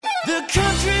The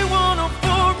Country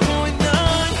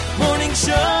 104.9 Morning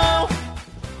Show.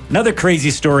 Another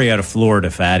crazy story out of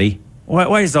Florida, Fatty.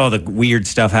 Why does all the weird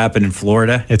stuff happen in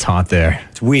Florida? It's hot there.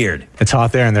 It's weird. It's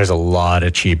hot there, and there's a lot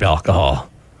of cheap alcohol.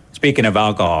 Speaking of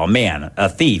alcohol, man, a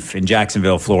thief in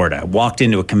Jacksonville, Florida, walked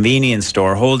into a convenience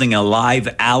store holding a live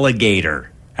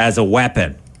alligator as a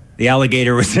weapon. The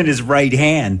alligator was in his right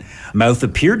hand. Mouth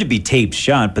appeared to be taped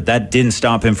shut, but that didn't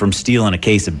stop him from stealing a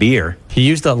case of beer. He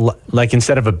used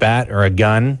instead of a bat or a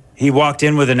gun. He walked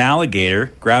in with an alligator,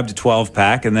 grabbed a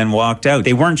 12-pack, and then walked out.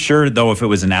 They weren't sure, though, if it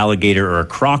was an alligator or a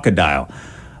crocodile.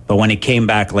 But when he came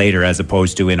back later, as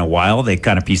opposed to in a while, they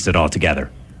kind of pieced it all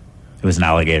together. It was an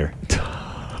alligator.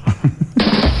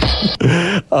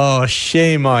 Oh,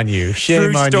 shame on you.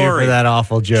 Shame True on story. you for that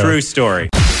awful joke. True story.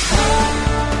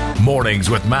 Mornings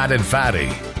with Matt and Fatty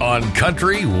on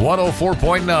Country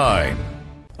 104.9.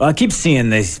 Well, I keep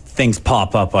seeing these things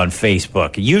pop up on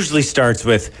Facebook. It usually starts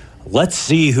with, let's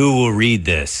see who will read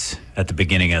this at the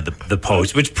beginning of the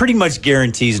post, which pretty much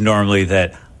guarantees normally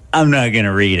that I'm not going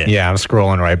to read it. Yeah, I'm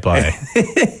scrolling right by.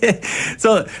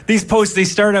 So these posts, they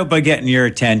start out by getting your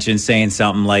attention, saying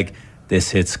something like, this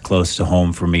hits close to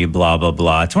home for me, blah, blah,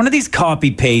 blah. It's one of these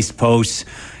copy-paste posts.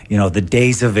 You know, the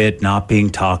days of it not being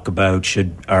talked about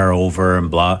are over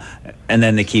and blah. And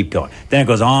then they keep going. Then it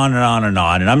goes on and on and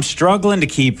on. And I'm struggling to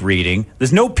keep reading.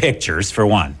 There's no pictures, for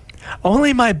one.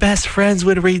 Only my best friends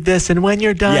would read this, and when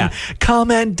you're done,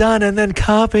 comment done, and then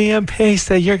copy and paste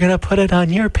that you're going to put it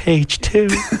on your page, too.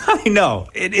 I know.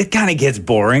 It kind of gets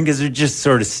boring because they're just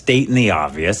sort of stating the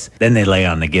obvious. Then they lay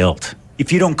on the guilt.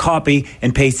 If you don't copy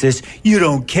and paste this, you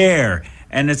don't care.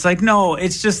 And it's like, no,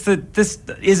 it's just that this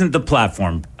isn't the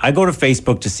platform. I go to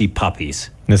Facebook to see puppies.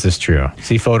 This is true.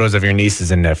 See photos of your nieces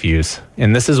and nephews.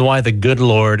 And this is why the good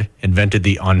Lord invented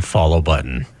the unfollow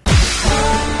button.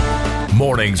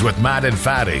 Mornings with Matt and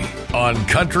Fatty on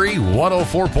Country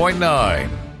 104.9.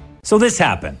 So this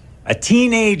happened. A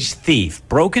teenage thief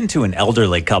broke into an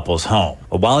elderly couple's home.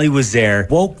 But while he was there,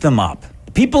 woke them up.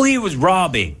 The people he was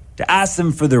robbing to ask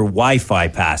them for their Wi-Fi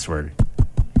password.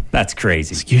 That's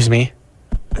crazy. Excuse me?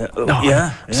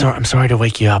 Yeah. I'm sorry to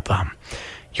wake you up.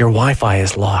 Your Wi-Fi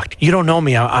is locked. You don't know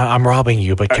me. I'm robbing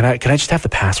you, but can I just have the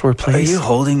password, please? Are you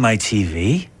holding my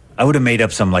TV? I would have made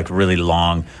up some really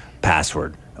long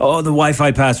password. Oh, the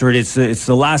Wi-Fi password, it's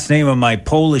the last name of my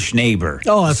Polish neighbor.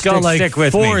 Oh, it's got stick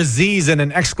with 4 me. Z's and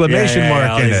an exclamation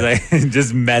mark in it.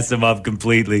 Just mess them up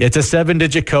completely. It's a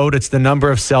 7-digit code. It's the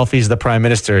number of selfies the Prime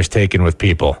Minister has taken with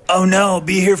people. Oh no,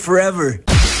 be here forever.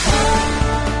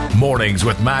 Mornings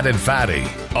with Matt and Fatty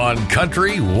on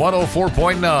Country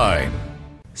 104.9.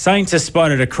 Scientists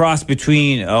spotted a cross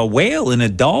between a whale and a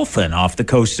dolphin off the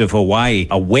coast of Hawaii.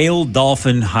 A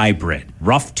whale-dolphin hybrid.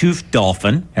 Rough-toothed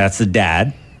dolphin, that's the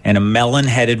dad, and a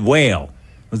melon-headed whale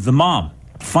was the mom.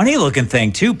 Funny-looking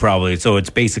thing, too, probably. So it's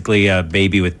basically a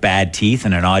baby with bad teeth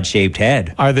and an odd-shaped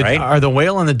head. Are the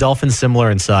whale and the dolphin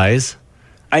similar in size?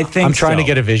 I think I'm trying so. to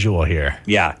get a visual here.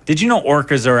 Yeah. Did you know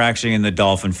orcas are actually in the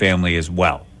dolphin family as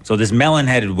well? So this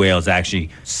melon-headed whale is actually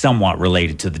somewhat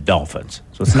related to the dolphins.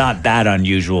 So it's not that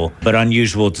unusual, but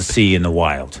unusual to see in the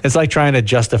wild. It's like trying to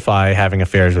justify having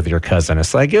affairs with your cousin.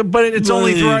 It's like, but it's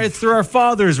only through our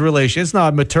father's relation. It's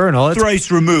not maternal. It's thrice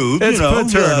removed. It's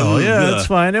paternal. Yeah, it's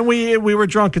fine. And we were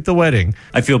drunk at the wedding.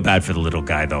 I feel bad for the little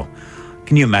guy, though.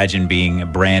 Can you imagine being a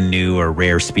brand new or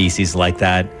rare species like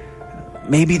that?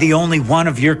 Maybe the only one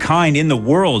of your kind in the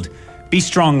world. Be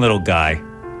strong, little guy.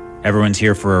 Everyone's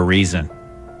here for a reason.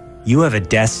 You have a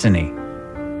destiny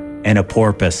and a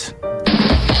porpoise.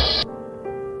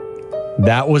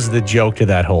 That was the joke to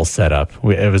that whole setup.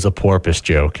 It was a porpoise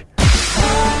joke.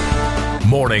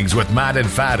 Mornings with Matt and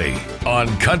Fatty on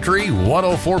Country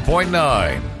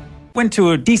 104.9. Went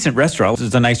to a decent restaurant.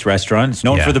 It's a nice restaurant. It's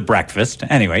known for the breakfast.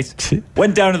 Anyways,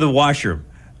 went down to the washroom.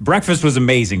 Breakfast was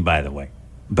amazing, by the way.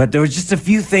 But there was just a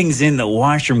few things in the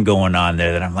washroom going on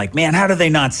there that I'm like, man, how do they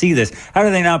not see this? How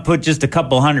do they not put just a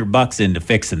couple $100 into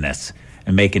fixing this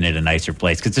and making it a nicer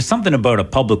place? Because there's something about a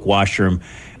public washroom,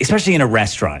 especially in a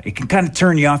restaurant. It can kind of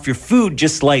turn you off your food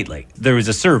just slightly. There was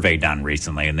a survey done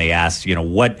recently, and they asked,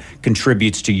 what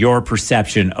contributes to your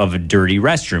perception of a dirty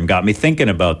restroom? Got me thinking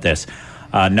about this.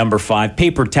 Number 5,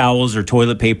 paper towels or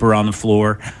toilet paper on the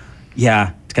floor.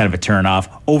 Yeah, it's kind of a turn-off.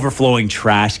 Overflowing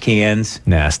trash cans.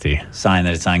 Nasty. Sign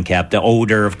that it's unkept. The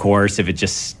odor, of course, if it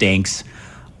just stinks.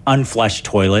 Unflushed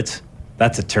toilets.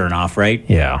 That's a turn-off, right?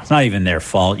 Yeah. It's not even their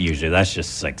fault, usually. That's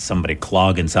just like somebody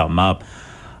clogging something up.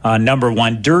 Number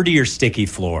 1, dirty or sticky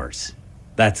floors.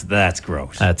 That's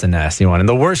gross. That's a nasty one. And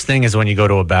the worst thing is when you go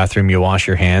to a bathroom, you wash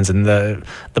your hands, and the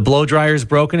blow dryer is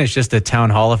broken. It's just a town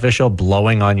hall official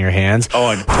blowing on your hands.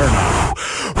 Oh, and turn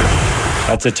off.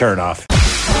 That's a turnoff.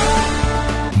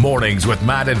 Mornings with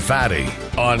Matt and Fatty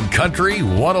on Country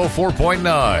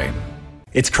 104.9.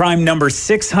 It's crime number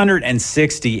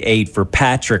 668 for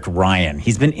Patrick Ryan.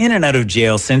 He's been in and out of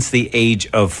jail since the age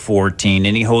of 14,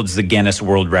 and he holds the Guinness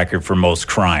World Record for most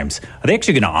crimes. Are they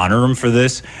actually going to honor him for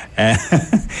this?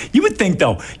 You would think,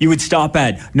 though, you would stop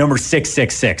at number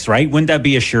 666, right? Wouldn't that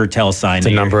be a sure tell sign? It's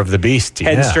a number of the beast.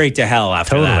 Heading straight to hell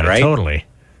after that, right? Totally.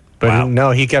 But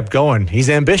no, he kept going. He's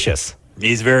ambitious.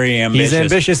 He's very ambitious. He's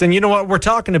ambitious, and you know what? We're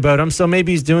talking about him, so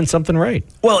maybe he's doing something right.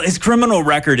 Well, his criminal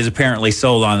record is apparently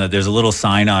so long that there's a little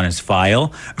sign on his file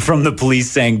from the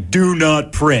police saying, "Do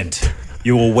not print.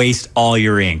 You will waste all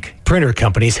your ink." Printer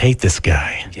companies hate this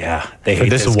guy. Yeah, they hate for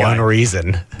this one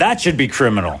reason. That should be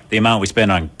criminal, the amount we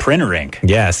spend on printer ink.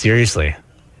 Yeah, seriously.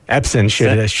 Epson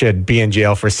should be in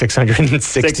jail for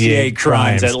 668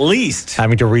 crimes. At least.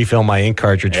 Having to refill my ink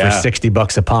cartridge for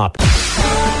 $60 a pop.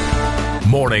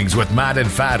 Mornings with Matt and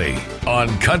Fatty on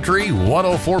Country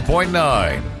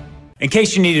 104.9. In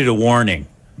case you needed a warning,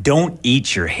 don't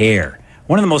eat your hair.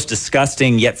 One of the most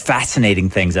disgusting yet fascinating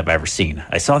things I've ever seen.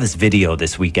 I saw this video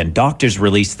this weekend. Doctors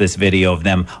released this video of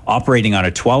them operating on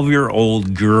a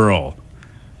 12-year-old girl.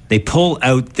 They pull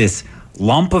out this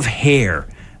lump of hair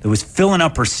that was filling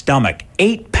up her stomach,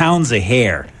 8 pounds of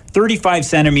hair. 35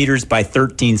 centimeters by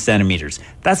 13 centimeters.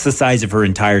 That's the size of her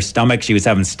entire stomach. She was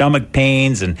having stomach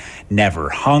pains and never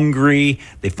hungry.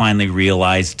 They finally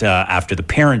realized after the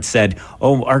parents said,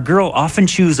 "Oh, our girl often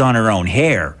chews on her own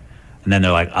hair." And then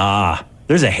they're like,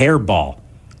 there's a hairball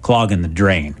clogging the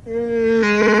drain.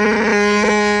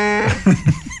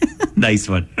 Nice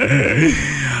one.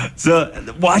 So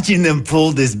watching them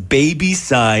pull this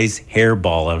baby-size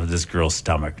hairball out of this girl's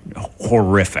stomach,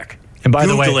 horrific. And by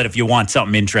the way, Google it if you want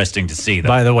something interesting to see.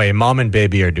 By the way, mom and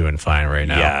baby are doing fine right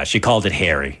now. Yeah, she called it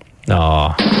hairy.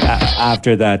 Oh,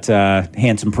 after that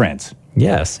handsome prince.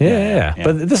 Yes, yeah.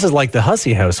 But this is like the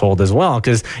Hussey household as well,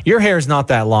 because your hair's not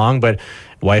that long, but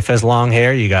wife has long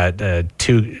hair. You got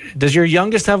two. Does your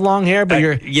youngest have long hair? But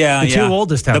the two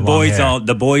oldest have long hair.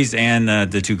 The boys and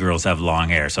the two girls have long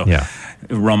hair. So it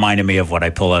reminded me of what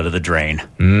I pull out of the drain.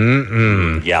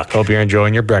 Yuck. Hope you're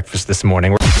enjoying your breakfast this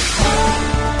morning.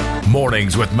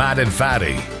 Mornings with Matt and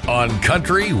Fatty on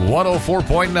Country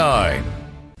 104.9.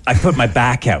 I put my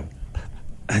back out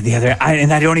the other,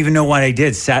 and I don't even know what I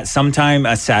did. Sometime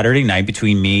a Saturday night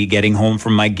between me getting home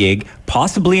from my gig,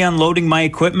 possibly unloading my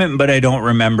equipment, but I don't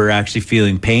remember actually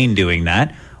feeling pain doing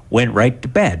that. Went right to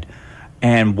bed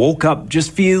and woke up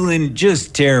just feeling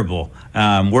just terrible.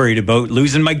 Worried about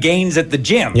losing my gains at the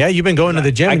gym. Yeah, you've been going to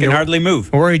the gym. I can hardly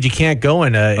move. Worried you can't go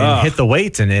and hit the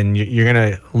weights, and you're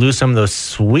going to lose some of those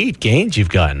sweet gains you've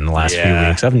gotten in the last few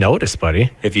weeks. I've noticed, buddy.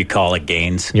 If you call it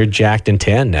gains. You're jacked and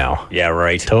tan now. Yeah,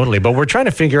 right. Totally. But we're trying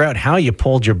to figure out how you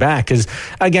pulled your back, because,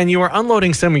 again, you were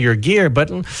unloading some of your gear,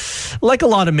 but like a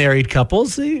lot of married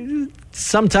couples,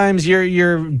 sometimes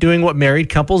you're doing what married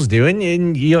couples do,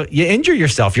 and you injure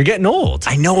yourself. You're getting old.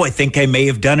 I know. I think I may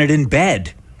have done it in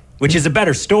bed, which is a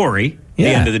better story at the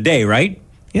end of the day, right?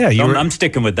 Yeah. I'm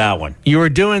sticking with that one. You were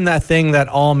doing that thing that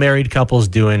all married couples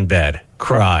do in bed.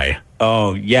 Cry.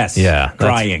 Oh, yes. Yeah.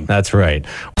 Crying. That's right.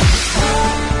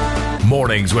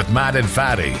 Mornings with Matt and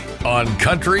Fatty on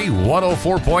Country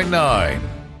 104.9.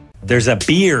 There's a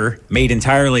beer made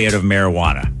entirely out of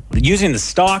marijuana. Using the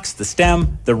stalks, the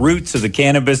stem, the roots of the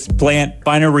cannabis plant,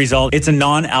 final result, it's a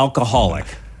non-alcoholic,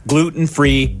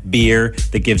 gluten-free beer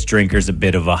that gives drinkers a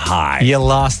bit of a high. You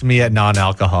lost me at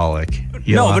non-alcoholic.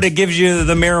 But it gives you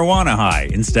the marijuana high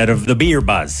instead of the beer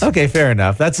buzz. Okay, fair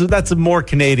enough. That's a more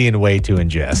Canadian way to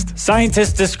ingest.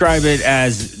 Scientists describe it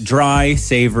as dry,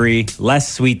 savory,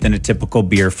 less sweet than a typical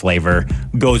beer flavor.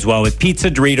 Goes well with pizza,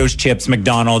 Doritos, chips,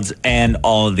 McDonald's, and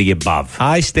all of the above.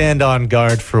 I stand on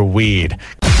guard for weed.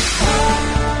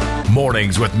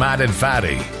 Mornings with Matt and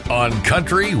Fatty on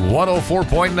Country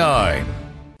 104.9.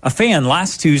 A fan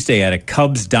last Tuesday at a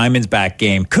Cubs Diamondback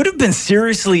game could have been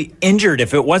seriously injured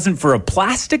if it wasn't for a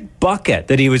plastic bucket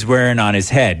that he was wearing on his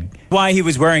head. Why he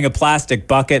was wearing a plastic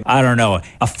bucket, I don't know.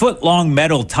 A foot-long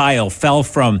metal tile fell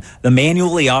from the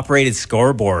manually operated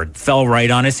scoreboard, fell right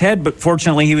on his head, but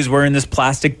fortunately he was wearing this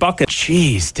plastic bucket.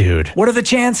 Jeez, dude. What are the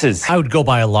chances? I would go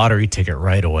buy a lottery ticket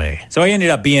right away. So I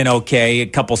ended up being okay. A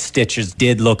couple stitches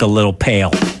did look a little pale.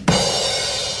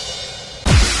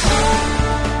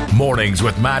 Mornings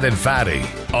with Matt and Fatty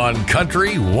on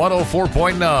Country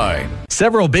 104.9.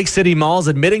 Several big city malls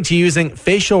admitting to using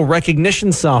facial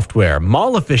recognition software.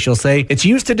 Mall officials say it's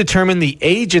used to determine the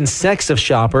age and sex of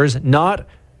shoppers, not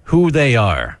who they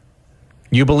are.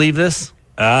 You believe this?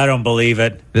 I don't believe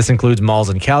it. This includes malls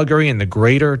in Calgary and the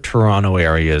greater Toronto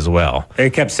area as well. They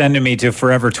kept sending me to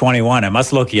Forever 21. I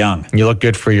must look young. You look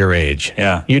good for your age.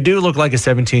 Yeah. You do look like a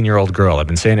 17-year-old girl. I've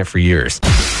been saying it for years.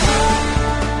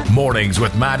 Mornings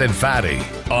with Matt and Fatty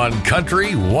on Country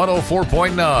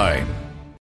 104.9.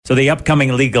 So the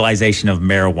upcoming legalization of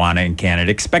marijuana in Canada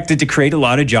expected to create a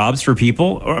lot of jobs for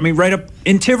people. Right up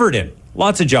in Tiverton.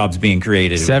 Lots of jobs being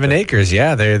created. 7 acres,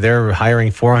 yeah. They're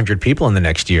hiring 400 people in the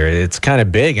next year. It's kind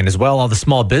of big. And as well, all the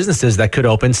small businesses that could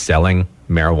open selling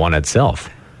marijuana itself.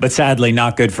 But sadly,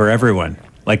 not good for everyone.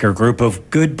 Like our group of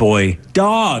good boy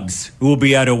dogs who will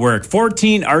be out of work.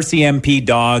 14 RCMP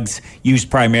dogs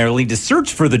used primarily to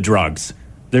search for the drugs.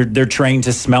 They're trained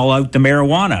to smell out the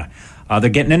marijuana. They're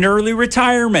getting an early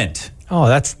retirement. Oh,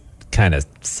 that's kind of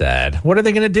sad. What are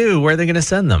they going to do? Where are they going to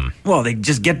send them? Well, they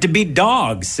just get to be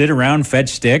dogs, sit around, fetch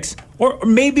sticks. Or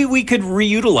maybe we could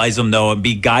reutilize them, though, and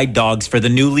be guide dogs for the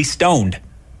newly stoned.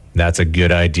 That's a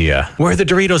good idea. Where are the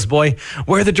Doritos, boy?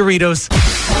 Where are the Doritos?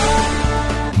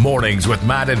 Mornings with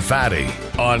Matt and Fatty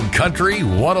on Country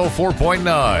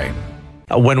 104.9.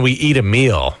 When we eat a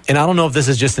meal, and I don't know if this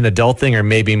is just an adult thing or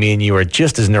maybe me and you are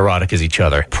just as neurotic as each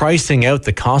other, pricing out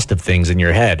the cost of things in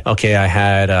your head. Okay, I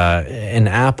had an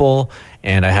apple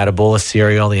and I had a bowl of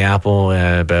cereal. The apple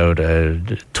about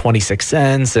 26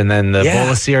 cents, and then the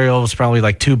bowl of cereal was probably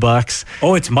like $2.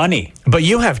 Oh, it's money. But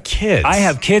you have kids. I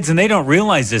have kids, and they don't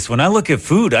realize this. When I look at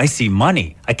food, I see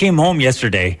money. I came home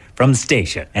yesterday from the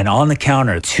station, and on the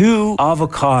counter, 2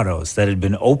 avocados that had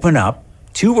been opened up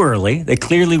too early. They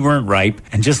clearly weren't ripe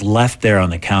and just left there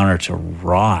on the counter to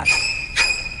rot.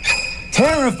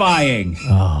 Terrifying.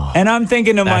 Oh, and I'm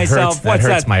thinking to myself, that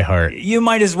hurts my heart. You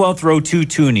might as well throw 2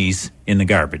 toonies in the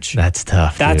garbage. That's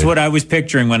tough. That's what I was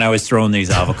picturing when I was throwing these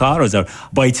avocados out.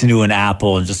 Bites into an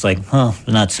apple and just like,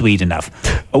 not sweet enough.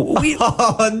 Oh,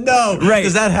 no. Right.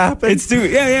 Does that happen? It's too,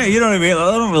 yeah, you know what I mean?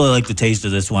 I don't really like the taste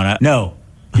of this one. No.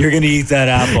 You're going to eat that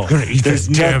apple. There's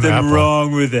nothing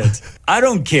wrong with it. I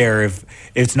don't care if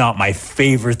it's not my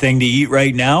favorite thing to eat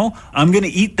right now. I'm going to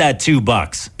eat that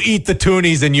 $2. Eat the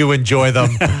toonies and you enjoy them.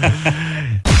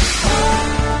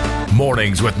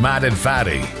 Mornings with Matt and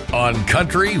Fatty on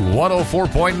Country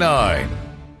 104.9.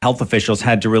 Health officials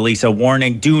had to release a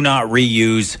warning, do not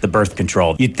reuse the birth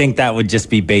control. You'd think that would just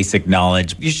be basic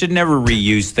knowledge. You should never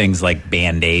reuse things like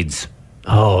Band-Aids.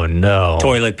 Oh, no.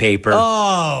 Toilet paper.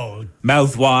 Oh,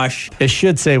 mouthwash. It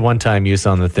should say one-time use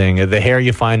on the thing. The hair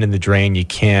you find in the drain, you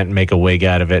can't make a wig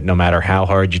out of it no matter how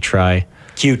hard you try.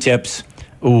 Q-tips.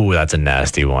 Ooh, that's a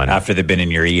nasty one. After they've been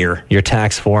in your ear. Your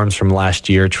tax forms from last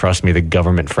year, trust me, the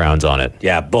government frowns on it.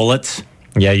 Yeah, bullets.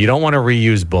 Yeah, you don't want to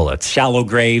reuse bullets. Shallow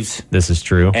graves. This is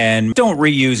true. And don't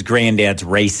reuse granddad's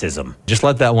racism. Just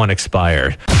let that one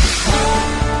expire.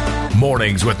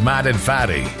 Mornings with Matt and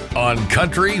Fatty on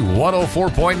Country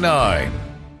 104.9.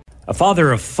 A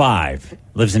father of 5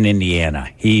 lives in Indiana.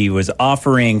 He was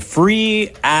offering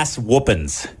free ass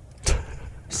whoopings.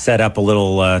 Set up a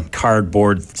little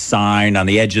cardboard sign on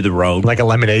the edge of the road. Like a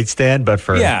lemonade stand, but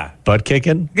for butt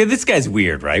kicking? Okay, this guy's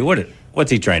weird, right? What's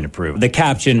he trying to prove? The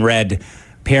caption read,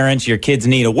 "Parents, your kids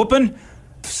need a whooping.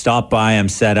 Stop by, I'm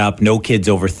set up. No kids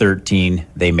over 13.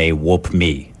 They may whoop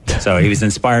me." So he was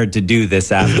inspired to do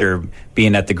this after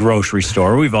being at the grocery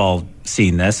store. We've all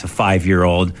seen this. A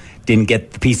 5-year-old didn't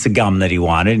get the piece of gum that he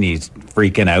wanted, and he's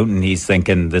freaking out, and he's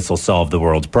thinking this will solve the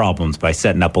world's problems by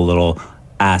setting up a little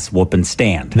ass-whooping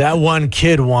stand. That one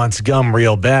kid wants gum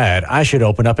real bad. I should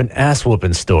open up an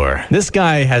ass-whooping store. This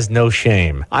guy has no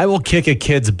shame. I will kick a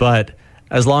kid's butt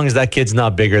as long as that kid's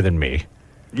not bigger than me.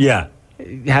 Yeah.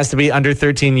 It has to be under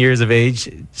 13 years of age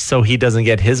so he doesn't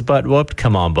get his butt whooped?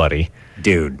 Come on, buddy.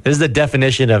 Dude. This is the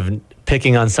definition of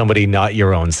picking on somebody not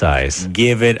your own size.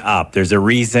 Give it up. There's a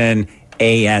reason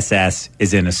ASS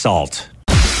is in assault.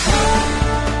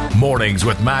 Mornings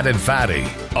with Matt and Fatty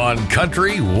on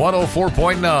Country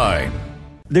 104.9.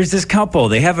 There's this couple.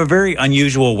 They have a very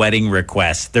unusual wedding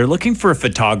request. They're looking for a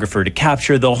photographer to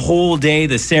capture the whole day,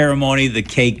 the ceremony, the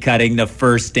cake cutting, the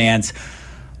first dance.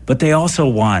 But they also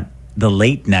want the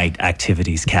late night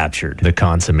activities captured. The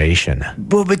consummation.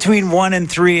 Well, between 1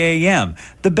 and 3 a.m.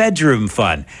 The bedroom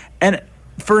fun. And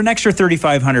for an extra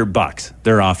 $3,500,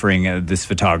 they're offering this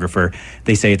photographer.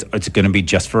 They say it's going to be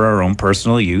just for our own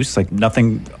personal use. Like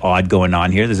nothing odd going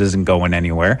on here. This isn't going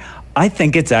anywhere. I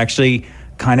think it's actually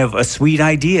kind of a sweet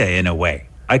idea in a way.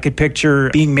 I could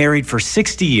picture being married for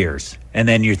 60 years. And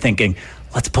then you're thinking,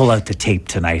 let's pull out the tape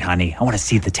tonight, honey. I want to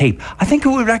see the tape. I think it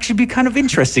would actually be kind of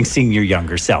interesting seeing your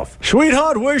younger self.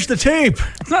 Sweetheart, where's the tape?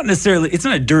 It's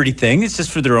not a dirty thing. It's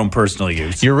just for their own personal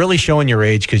use. You're really showing your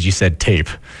age because you said tape.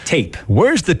 Tape.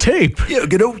 Where's the tape? Yeah,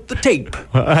 get out the tape.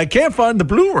 I can't find the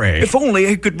Blu-ray. If only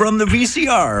I could run the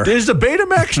VCR. Is the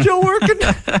Betamax still working?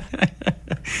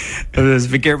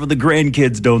 Be careful the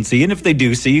grandkids don't see. And if they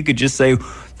do see, you could just say,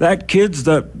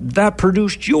 that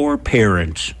produced your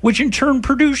parents, which in turn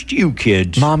produced you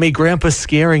kids. Mommy, Grandpa's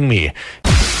scaring me.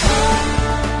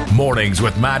 Mornings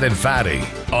with Matt and Fatty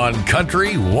on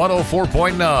Country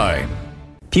 104.9.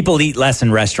 People eat less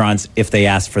in restaurants if they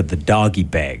ask for the doggy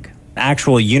bag.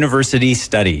 Actual university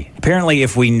study. Apparently,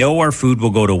 if we know our food will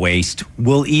go to waste,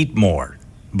 we'll eat more.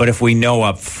 But if we know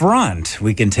up front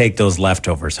we can take those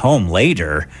leftovers home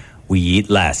later, we eat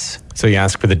less. So you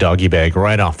ask for the doggy bag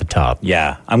right off the top.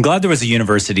 Yeah. I'm glad there was a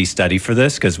university study for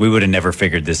this because we would have never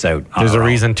figured this out. There's a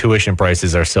reason tuition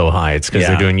prices are so high. It's because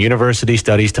they're doing university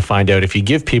studies to find out if you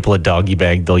give people a doggy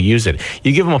bag, they'll use it.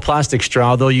 You give them a plastic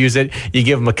straw, they'll use it. You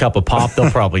give them a cup of pop,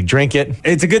 they'll probably drink it.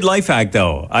 It's a good life hack,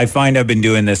 though. I find I've been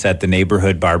doing this at the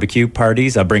neighborhood barbecue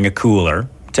parties. I bring a cooler.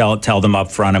 Tell them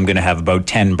up front I'm going to have about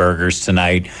 10 burgers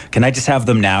tonight. Can I just have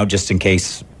them now just in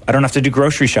case I don't have to do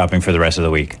grocery shopping for the rest of the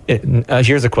week?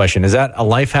 Here's a question. Is that a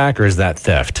life hack or is that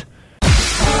theft?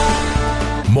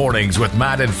 Mornings with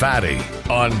Matt and Fatty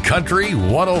on Country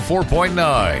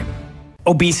 104.9.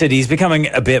 Obesity is becoming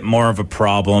a bit more of a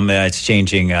problem. It's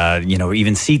changing,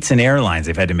 even seats in airlines.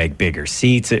 They've had to make bigger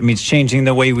seats. It means changing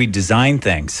the way we design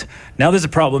things. Now there's a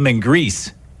problem in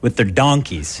Greece with their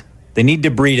donkeys. They need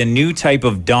to breed a new type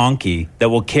of donkey that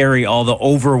will carry all the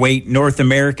overweight North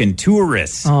American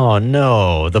tourists. Oh,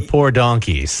 no. The poor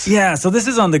donkeys. Yeah, so this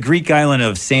is on the Greek island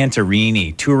of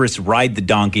Santorini. Tourists ride the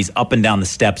donkeys up and down the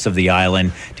steps of the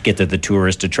island to get to the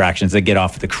tourist attractions that get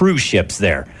off the cruise ships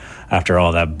there. After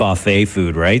all that buffet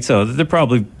food, right? So they're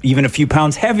probably even a few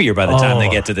pounds heavier by the time they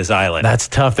get to this island. That's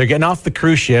tough. They're getting off the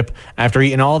cruise ship after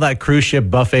eating all that cruise ship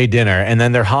buffet dinner, and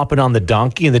then they're hopping on the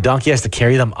donkey, and the donkey has to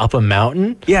carry them up a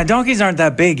mountain? Yeah, donkeys aren't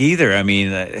that big either. I mean,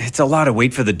 it's a lot of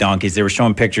weight for the donkeys. They were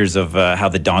showing pictures of how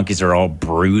the donkeys are all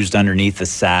bruised underneath the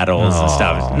saddles and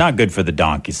stuff. It's not good for the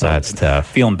donkeys. So that's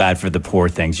tough. Feeling bad for the poor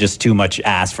things. Just too much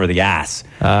ass for the ass,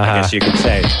 I guess you could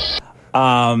say.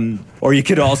 Or you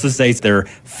could also say they're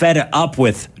fed up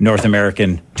with North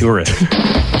American tourists.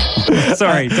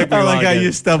 Sorry, it took me I like long how to-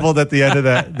 you stumbled at the end of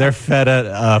that. They're fed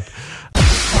up.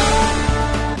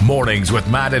 Mornings with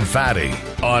Matt and Fatty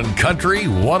on Country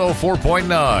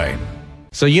 104.9.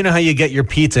 So you know how you get your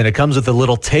pizza and it comes with a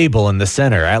little table in the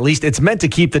center. At least it's meant to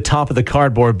keep the top of the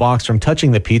cardboard box from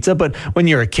touching the pizza, but when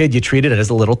you're a kid, you treat it as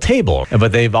a little table.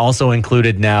 But they've also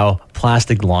included now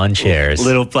plastic lawn chairs.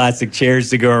 Little plastic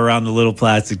chairs to go around the little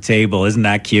plastic table. Isn't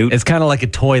that cute? It's kind of like a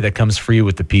toy that comes free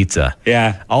with the pizza.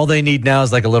 Yeah. All they need now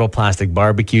is like a little plastic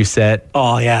barbecue set.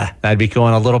 Oh, yeah. That'd be cool.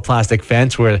 And a little plastic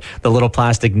fence where the little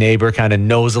plastic neighbor kind of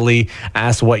nosily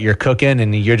asks what you're cooking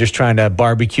and you're just trying to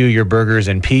barbecue your burgers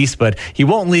in peace, but he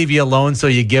won't leave you alone, so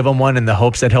you give him one in the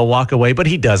hopes that he'll walk away, but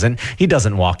he doesn't. He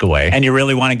doesn't walk away. And you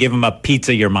really want to give him a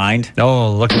pizza your mind?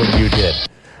 Oh, look what you did.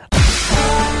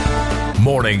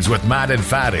 Mornings with Matt and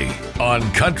Fatty on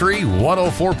Country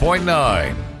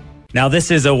 104.9. Now,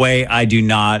 this is a way I do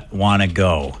not want to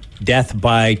go. Death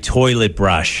by toilet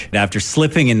brush. After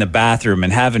slipping in the bathroom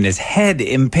and having his head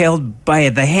impaled by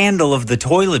the handle of the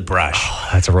toilet brush.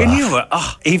 That's rough.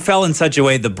 And he fell in such a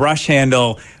way the brush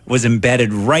handle was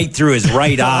embedded right through his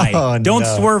right eye. Oh, Don't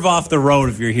no. swerve off the road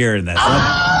if you're hearing this.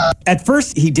 At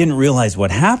first, he didn't realize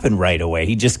what happened right away.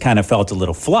 He just kind of felt a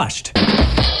little flushed.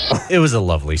 It was a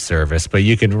lovely service, but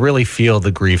you could really feel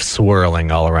the grief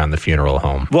swirling all around the funeral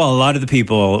home. Well, a lot of the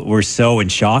people were so in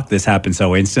shock. This happened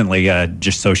so instantly,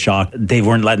 just so shocked. They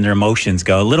weren't letting their emotions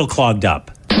go. A little clogged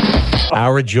up.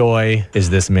 Our joy is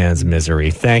this man's misery.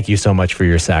 Thank you so much for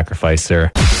your sacrifice,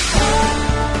 sir.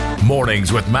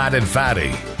 Mornings with Matt and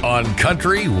Fatty on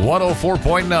Country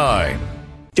 104.9.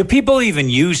 Do people even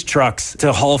use trucks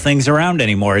to haul things around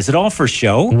anymore? Is it all for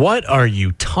show? What are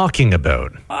you talking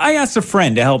about? I asked a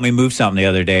friend to help me move something the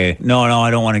other day. No,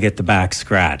 I don't want to get the back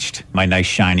scratched. My nice,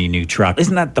 shiny new truck.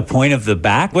 Isn't that the point of the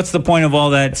back? What's the point of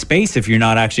all that space if you're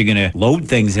not actually going to load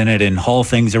things in it and haul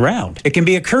things around? It can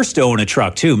be a curse to own a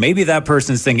truck, too. Maybe that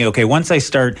person's thinking, okay, once I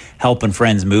start helping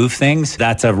friends move things,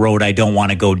 that's a road I don't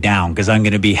want to go down because I'm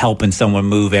going to be helping someone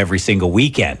move every single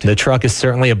weekend. The truck is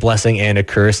certainly a blessing and a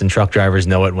curse, and truck drivers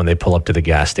know it when they pull up to the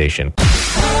gas station.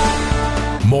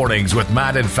 Mornings with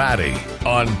Matt and Fatty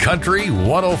on Country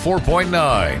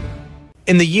 104.9.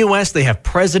 In the U.S., they have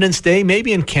President's Day.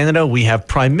 Maybe in Canada, we have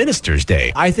Prime Minister's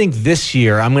Day. I think this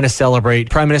year I'm going to celebrate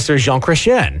Prime Minister Jean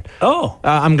Chrétien. Oh.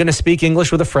 I'm going to speak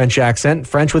English with a French accent,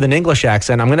 French with an English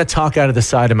accent. I'm going to talk out of the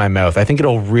side of my mouth. I think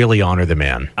it'll really honor the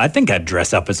man. I think I'd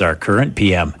dress up as our current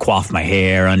PM. Coif my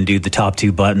hair, undo the top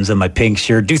 2 buttons of my pink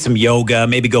shirt, do some yoga,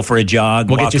 maybe go for a jog.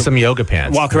 We'll get you some yoga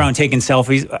pants. Walk around taking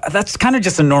selfies. That's kind of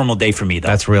just a normal day for me, though.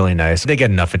 That's really nice. They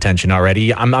get enough attention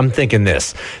already. I'm thinking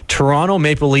this. Toronto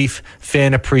Maple Leaf Fan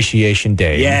Appreciation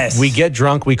Day. Yes. We get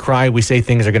drunk, we cry, we say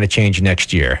things are going to change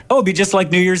next year. Oh, it'd be just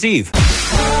like New Year's Eve.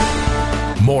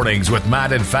 Mornings with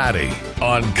Matt and Fatty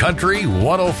on Country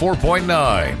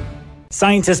 104.9.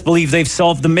 Scientists believe they've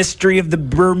solved the mystery of the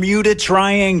Bermuda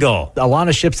Triangle. A lot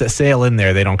of ships that sail in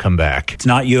there, they don't come back. It's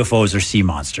not UFOs or sea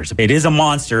monsters. It is a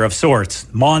monster of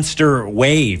sorts. Monster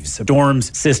waves,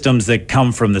 storms systems that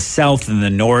come from the south and the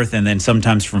north and then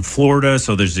sometimes from Florida.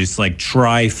 So there's this like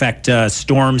trifecta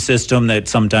storm system that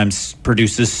sometimes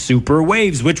produces super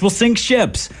waves, which will sink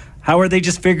ships. How are they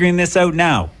just figuring this out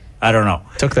now? I don't know.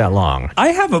 Took that long. I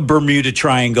have a Bermuda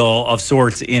Triangle of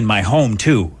sorts in my home,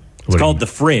 too. It's called the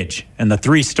fridge, and the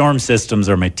 3 storm systems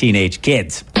are my teenage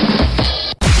kids.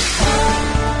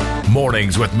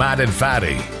 Mornings with Matt and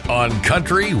Fatty on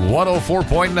Country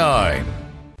 104.9.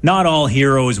 Not all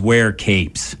heroes wear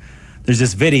capes. There's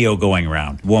this video going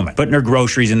around. Woman putting her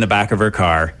groceries in the back of her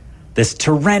car. This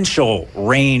torrential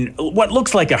rain, what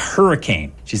looks like a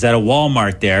hurricane. She's at a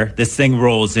Walmart there. This thing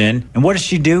rolls in. And what does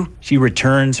she do? She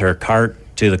returns her cart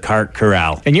to the cart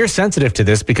corral. And you're sensitive to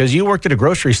this because you worked at a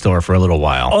grocery store for a little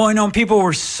while. Oh, I know. People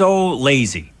were so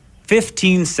lazy.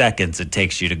 15 seconds it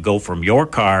takes you to go from your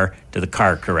car to the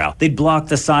cart corral. They'd block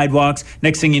the sidewalks.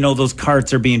 Next thing you know, those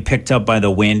carts are being picked up by the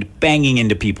wind, banging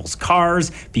into people's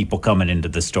cars, people coming into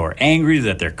the store angry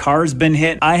that their car's been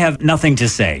hit. I have nothing to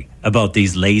say about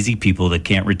these lazy people that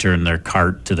can't return their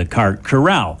cart to the cart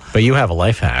corral. But you have a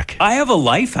life hack. I have a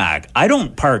life hack. I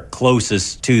don't park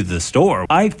closest to the store.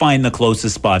 I find the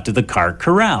closest spot to the cart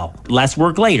corral. Less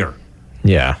work later.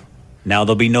 Yeah. Now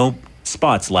there'll be no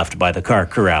spots left by the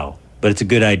cart corral. But it's a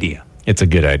good idea. It's a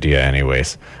good idea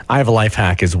anyways. I have a life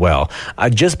hack as well.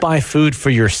 Just buy food for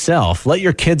yourself. Let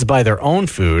your kids buy their own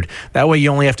food. That way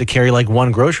you only have to carry like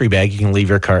 1 grocery bag. You can leave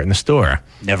your cart in the store.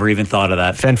 Never even thought of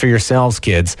that. Fend for yourselves,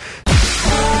 kids.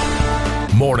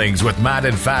 Mornings with Matt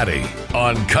and Fatty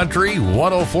on Country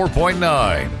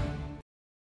 104.9.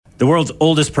 The world's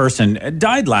oldest person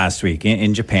died last week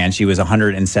in Japan. She was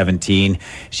 117.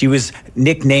 She was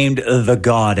nicknamed the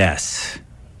Goddess.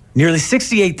 Nearly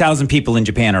 68,000 people in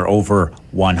Japan are over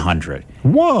 100.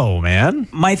 Whoa, man.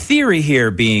 My theory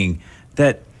here being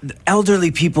that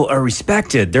elderly people are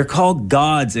respected. They're called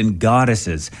gods and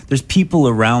goddesses. There's people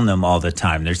around them all the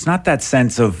time. There's not that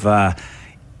sense of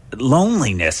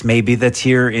loneliness maybe that's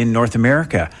here in North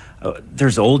America.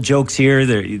 There's old jokes here,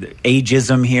 there's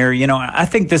ageism here. You know, I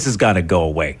think this has got to go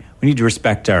away. We need to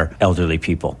respect our elderly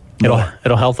people.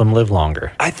 It'll help them live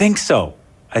longer. I think so.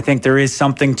 I think there is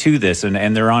something to this,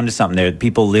 and they're onto something there.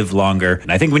 People live longer, and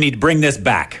I think we need to bring this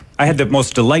back. I had the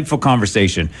most delightful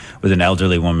conversation with an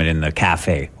elderly woman in the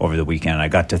cafe over the weekend, and I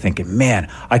got to thinking,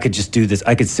 man, I could just do this.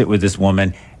 I could sit with this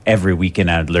woman every weekend,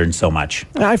 and I'd learn so much.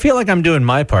 I feel like I'm doing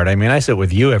my part. I mean, I sit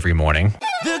with you every morning.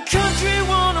 The country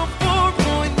one.